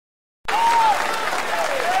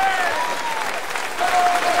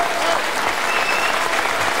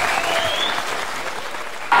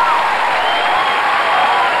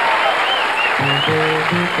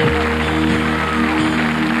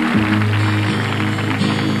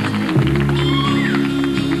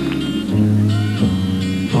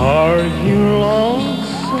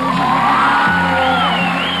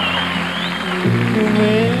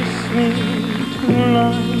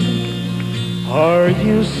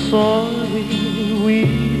sorry we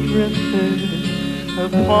drifted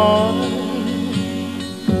apart,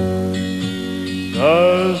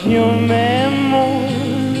 'cause your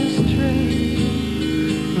memories strayed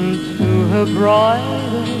to a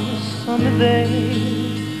brighter summer day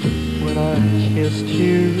when I kissed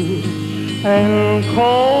you and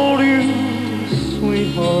called you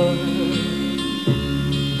sweetheart.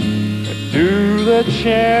 Do the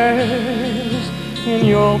chairs in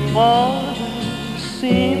your parlor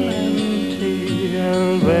seem empty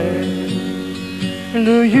and bare?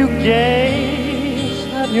 Do you gaze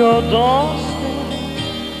at your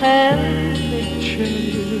doorstep and picture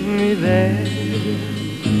me there?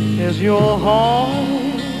 Is your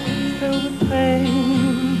heart filled with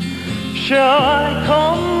pain? Shall I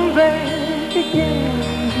come back again?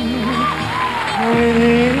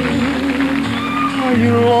 Are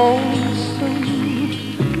you lonesome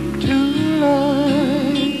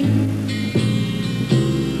tonight?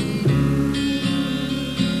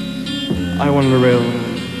 I wonder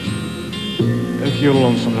if you're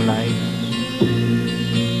lonesome tonight.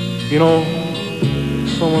 You know,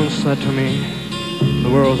 someone said to me, the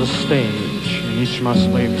world's a stage and each must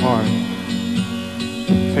play a part.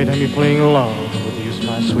 Fate had me playing love with you,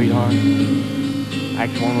 my sweetheart.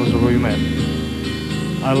 Act 1 was where we met.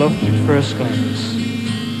 I loved you at first glance.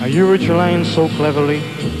 Now you wrote your lines so cleverly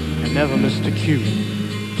and never missed a cue.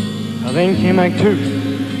 Now then came Act 2.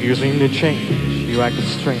 You seemed to change. You acted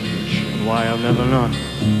strange, and why I've never known.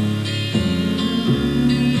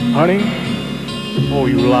 Honey, oh,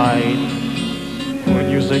 you lied when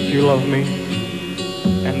you said you loved me,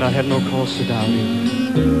 and I had no cause to doubt it.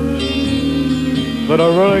 But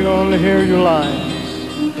I'm really gonna hear your lies,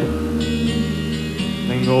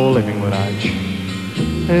 then go living without you.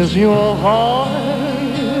 Is your heart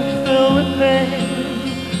filled with pain?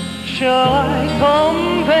 Shall I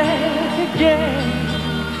come back again?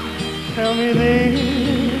 Tell me this,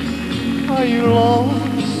 are you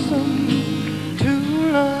lonesome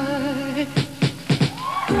tonight?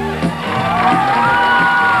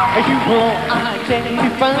 Are you alone? I can't be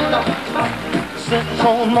found. Set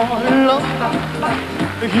on my love.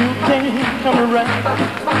 If you can't come around,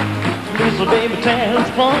 listen, baby, tell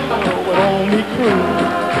it's fun. It won't be cruel.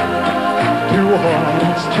 Your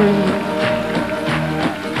heart's true.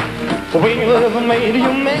 The way you ever made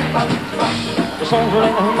you man, the songs that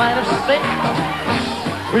I might have said,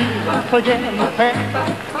 we forget the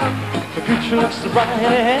past. The future looks bright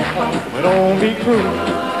ahead. It won't be cruel.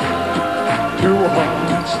 Your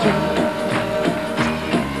heart's true.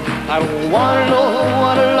 I don't wanna know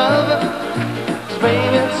what I love, 'cause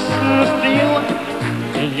baby, it's just you.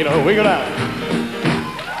 And you know, wiggle out.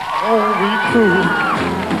 Don't be cruel.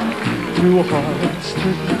 Your heart's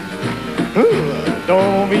true.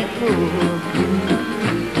 Don't be cruel.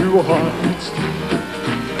 Your heart's true.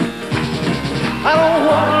 I don't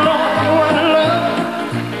wanna know